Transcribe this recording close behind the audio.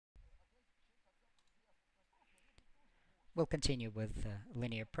We'll continue with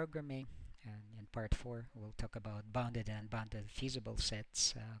linear programming, and in part 4 we'll talk about bounded and unbounded feasible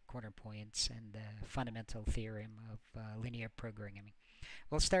sets, corner points, and the fundamental theorem of linear programming.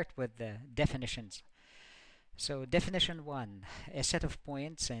 We'll start with the definitions. So definition 1, a set of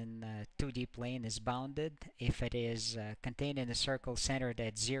points in a 2D plane is bounded if it is contained in a circle centered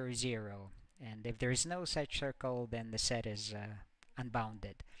at 0, 0. And if there is no such circle, then the set is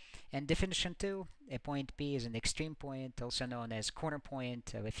unbounded. And definition 2, a point P is an extreme point, also known as corner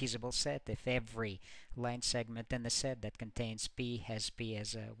point of a feasible set, if every line segment in the set that contains P has P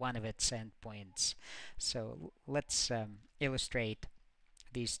as one of its endpoints. So let's illustrate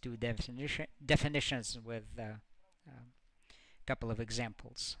these two definitions with a couple of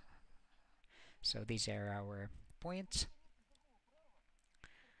examples. So these are our points.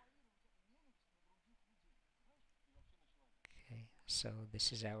 Okay, so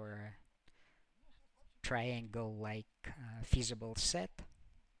this is our triangle-like feasible set.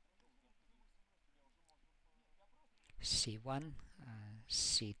 C1,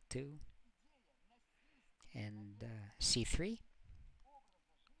 C2, and C3.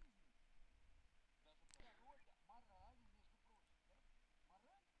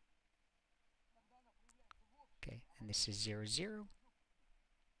 Okay, and this is 0, 0.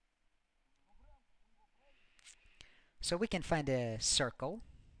 So we can find a circle,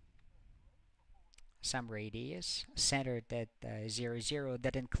 some radius, centered at 0, 0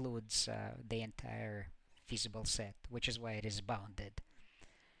 that includes the entire feasible set, which is why it is bounded.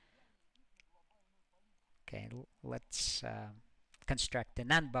 Okay, let's construct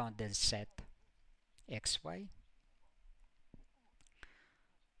an unbounded set xy.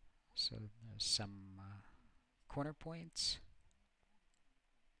 So there's some corner points.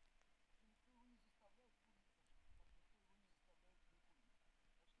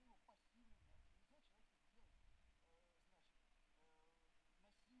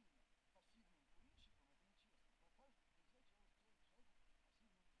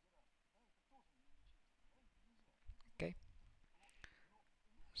 Okay,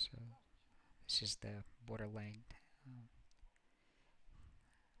 so this is the borderline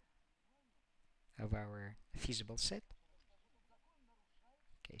of our feasible set.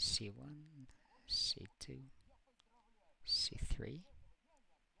 Okay, C1, C2, C3,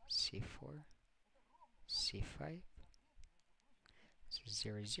 C4, C5, so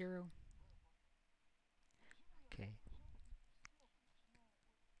 0, 0. Okay,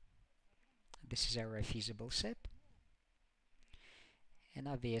 this is our feasible set. And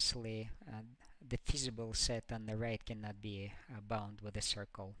obviously, the feasible set on the right cannot be bound with a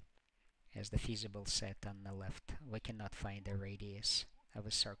circle, as the feasible set on the left. We cannot find a radius of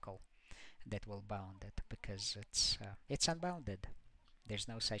a circle that will bound it because it's unbounded. There's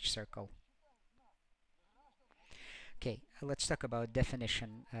no such circle. Okay, let's talk about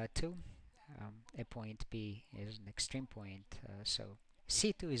definition 2. A point P is an extreme point, so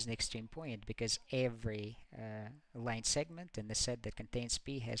C2 is an extreme point because every line segment in the set that contains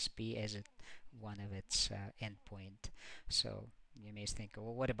P has P as one of its endpoint. So you may think,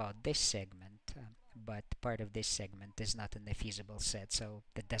 well, what about this segment? But part of this segment is not in the feasible set, so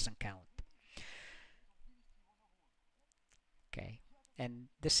that doesn't count. Okay, and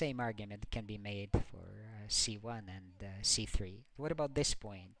the same argument can be made for C1 and C3. What about this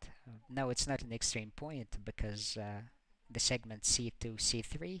point? No, it's not an extreme point because the segment C2,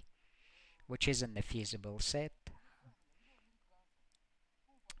 C3, which is in the feasible set,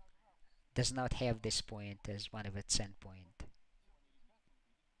 does not have this point as one of its endpoint.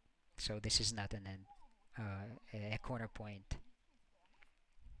 So this is not a corner point.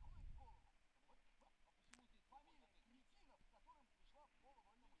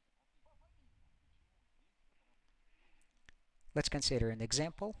 Let's consider an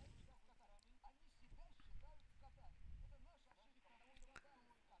example.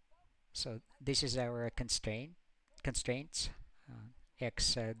 So this is our constraints.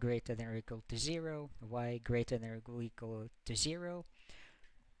 X greater than or equal to 0, y greater than or equal to 0,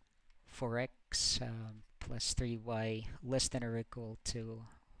 4x plus 3y less than or equal to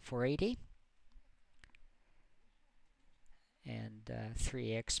 480, and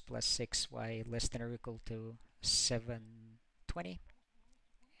 3x plus 6y less than or equal to 720.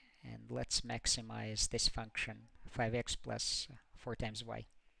 And let's maximize this function, 5x plus 4 times y.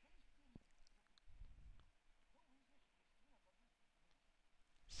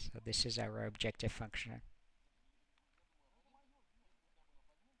 So this is our objective function.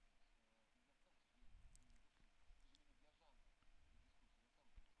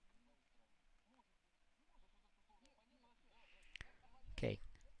 Okay.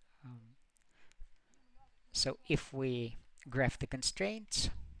 So if we graph the constraints,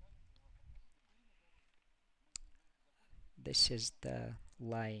 this is the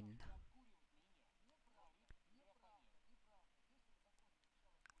line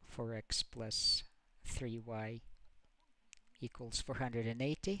for x plus 3y equals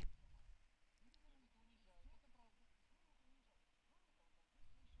 480.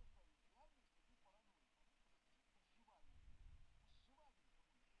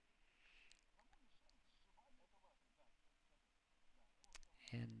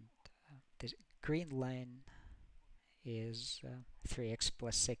 And the green line is 3x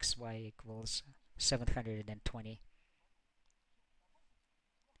plus 6y equals 720.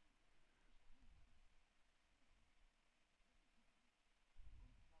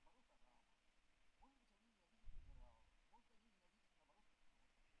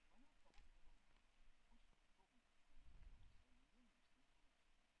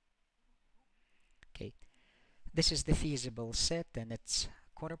 Okay, this is the feasible set and its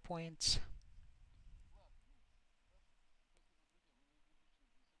corner points.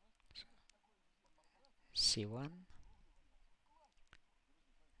 C1,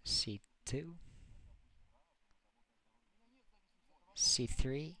 C2,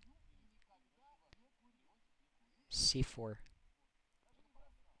 C3, C4.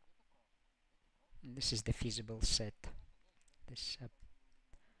 And this is the feasible set, this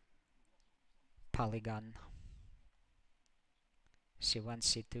polygon C1,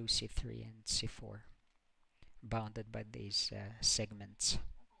 C2, C3, and C4, bounded by these segments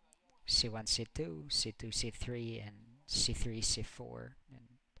C1, C2, C2, C3, and C3, C4, and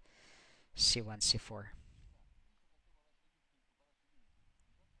C1, C4.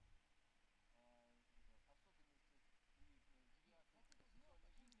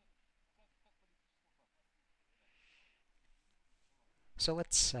 So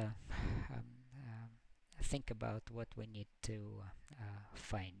let's think about what we need to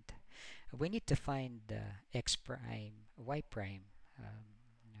find. We need to find x prime, y prime,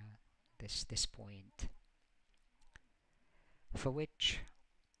 this point, for which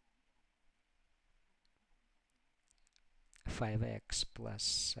 5x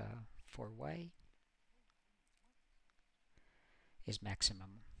plus 4y is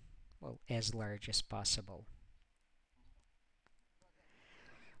maximum, well, as large as possible.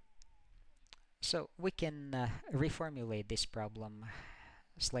 So we can reformulate this problem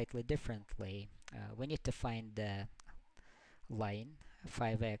slightly differently. We need to find the line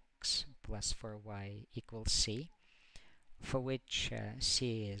 5x plus 4y equals c, for which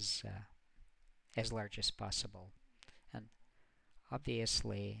c is as large as possible. And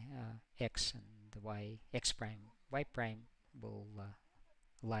obviously x and y, x prime, y prime will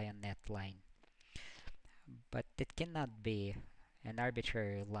lie on that line. But it cannot be an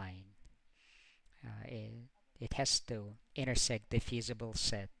arbitrary line. It has to intersect the feasible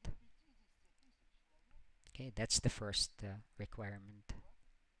set. Okay, that's the first requirement.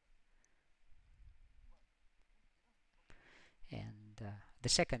 And the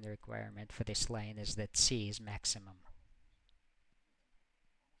second requirement for this line is that c is maximum.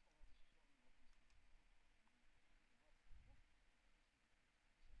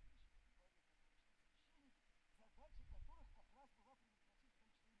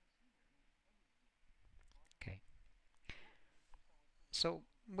 Okay, so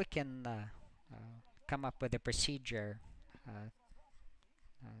we can come up with a procedure uh,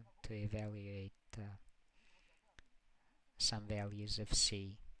 to evaluate some values of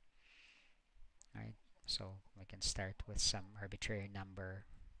c. Right, so we can start with some arbitrary number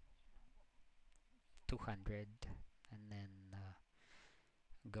 200 and then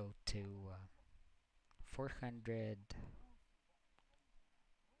go to 400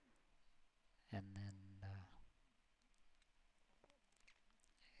 and then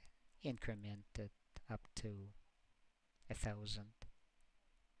increment it up to 1,000.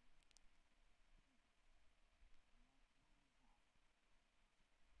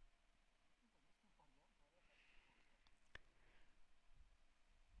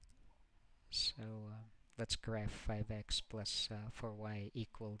 So let's graph 5x plus 4y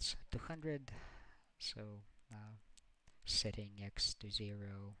equals 200. So uh, setting x to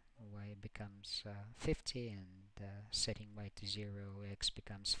 0, y becomes 50, and setting y to 0, x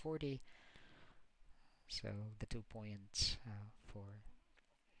becomes 40. So the 2 points for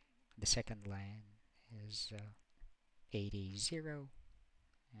the second line is 80, 0,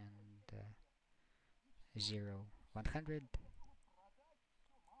 and 0, 100.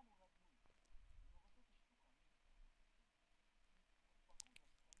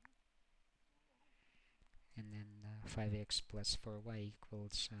 And then 5x plus 4y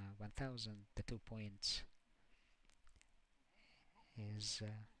equals 1000, the 2 points is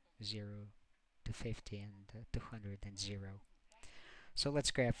 0 to 50 and 200 and 0. So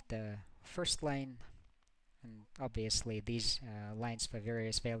let's graph the first line, and obviously these lines for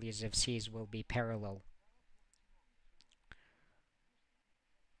various values of c's will be parallel.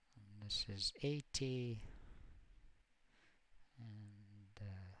 And this is 80 and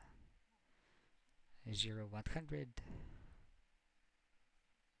 0, 100.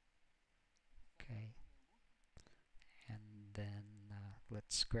 Okay, and then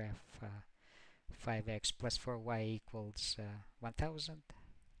let's graph 5x plus 4y equals 1000.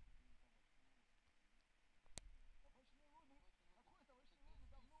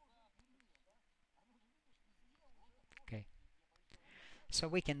 Okay, so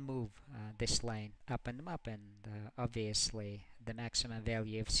we can move this line up and up, and obviously the maximum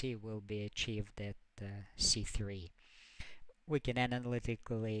value of c will be achieved at c3. We can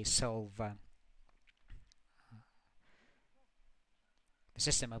analytically solve the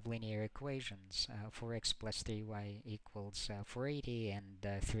system of linear equations. 4x plus 3y equals 480, and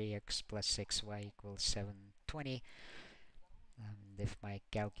 3x plus 6y equals 720. If my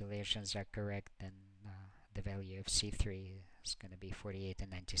calculations are correct, then the value of C3 is going to be 48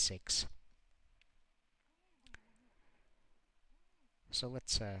 and 96. So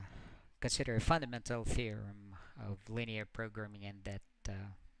let's consider a fundamental theorem of linear programming, and that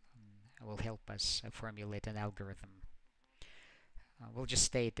will help us formulate an algorithm. We'll just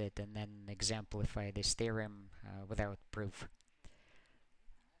state it and then exemplify this theorem without proof.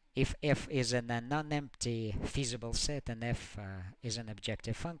 If f is a non-empty feasible set and f is an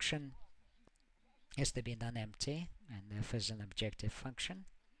objective function, has to be non-empty, and f is an objective function,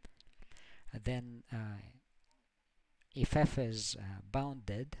 then if f is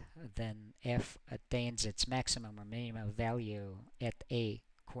bounded, then f attains its maximum or minimum value at a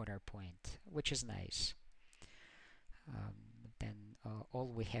corner point, which is nice. Then all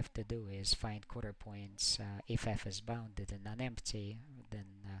we have to do is find corner points. If f is bounded and non-empty, then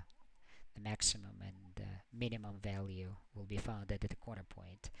the maximum and minimum value will be found at the corner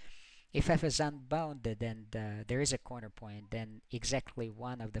point. If f is unbounded and there is a corner point, then exactly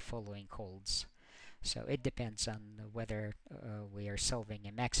one of the following holds. So it depends on whether we are solving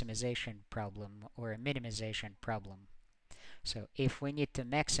a maximization problem or a minimization problem. So if we need to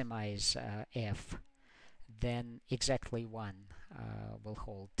maximize f, then exactly one will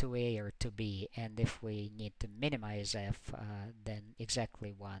hold, 2a or 2b, and if we need to minimize f, then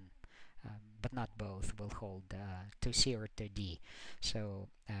exactly one, but not both, will hold 2c or 2d. So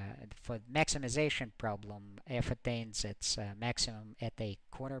for the maximization problem, f attains its maximum at a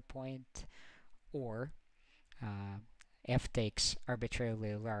corner point, or f takes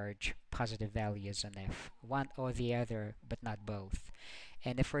arbitrarily large positive values on f, one or the other, but not both.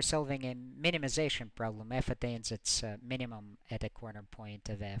 And if we're solving a minimization problem, f attains its minimum at a corner point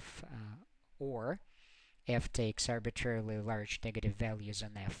of f, or f takes arbitrarily large negative values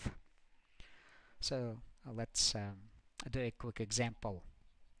on f. So let's do a quick example.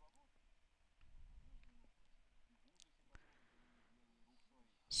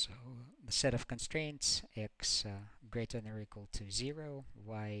 So the set of constraints, x greater than or equal to 0,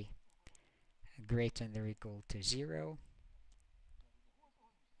 y greater than or equal to 0,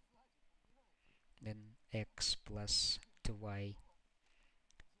 then x plus 2y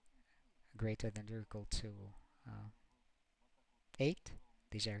greater than or equal to 8.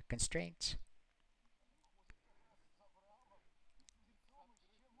 These are constraints.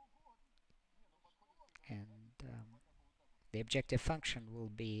 And the objective function will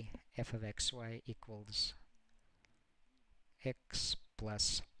be f of xy equals x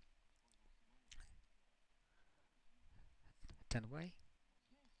plus 10y.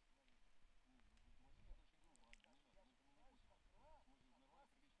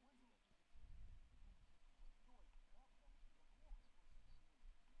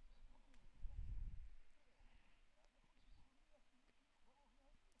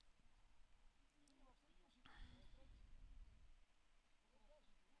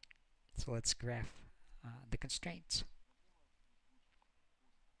 So let's graph the constraints.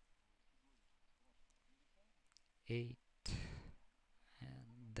 8,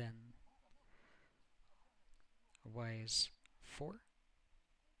 and then y is 4.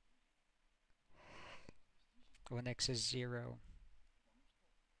 When x is 0,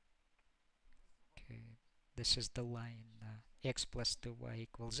 okay, this is the line x plus 2y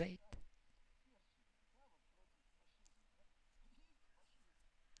equals 8.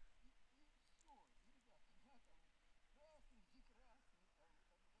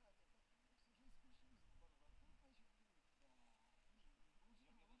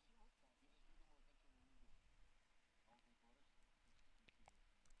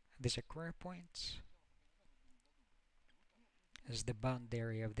 These are corner points as the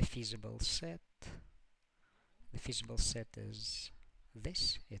boundary of the feasible set. The feasible set is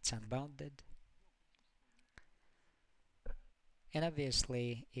this, it's unbounded. And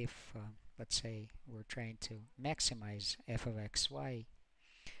obviously, if let's say we're trying to maximize f of xy,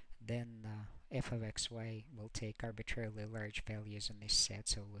 then f of xy will take arbitrarily large values in this set.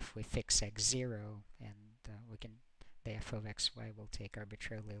 So if we fix x0, and we can, the f of xy will take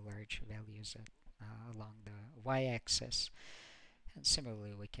arbitrarily large values along the y-axis. And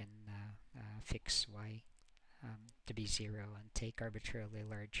similarly, we can fix y to be 0 and take arbitrarily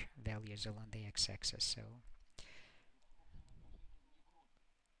large values along the x-axis.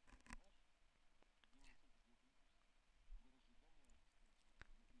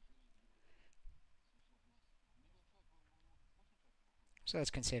 So let's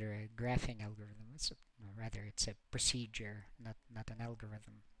consider a graphing algorithm. It's a procedure, not an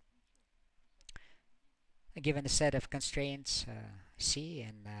algorithm. Given a set of constraints C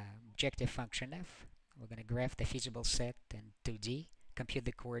and objective function f, we're going to graph the feasible set in 2D, compute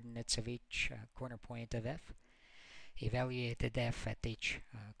the coordinates of each corner point of f, evaluate the f at each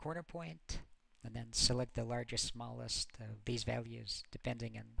corner point, and then select the largest, smallest of these values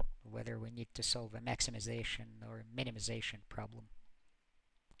depending on whether we need to solve a maximization or minimization problem.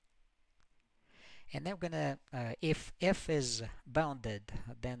 And then we're gonna, if f is bounded,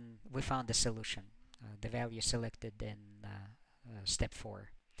 then we found the solution, the value selected in step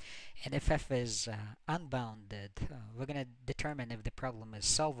 4. And if f is unbounded, we're gonna determine if the problem is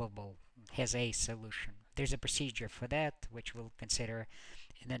solvable, has a solution. There's a procedure for that, which we'll consider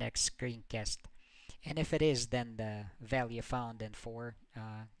in the next screencast. And if it is, then the value found in 4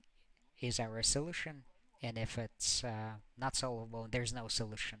 is our solution. And if it's not solvable, there's no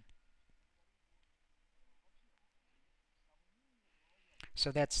solution.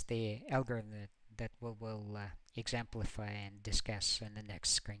 So that's the algorithm that we will exemplify and discuss in the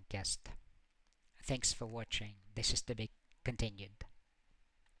next screencast. Thanks for watching. This is to be continued.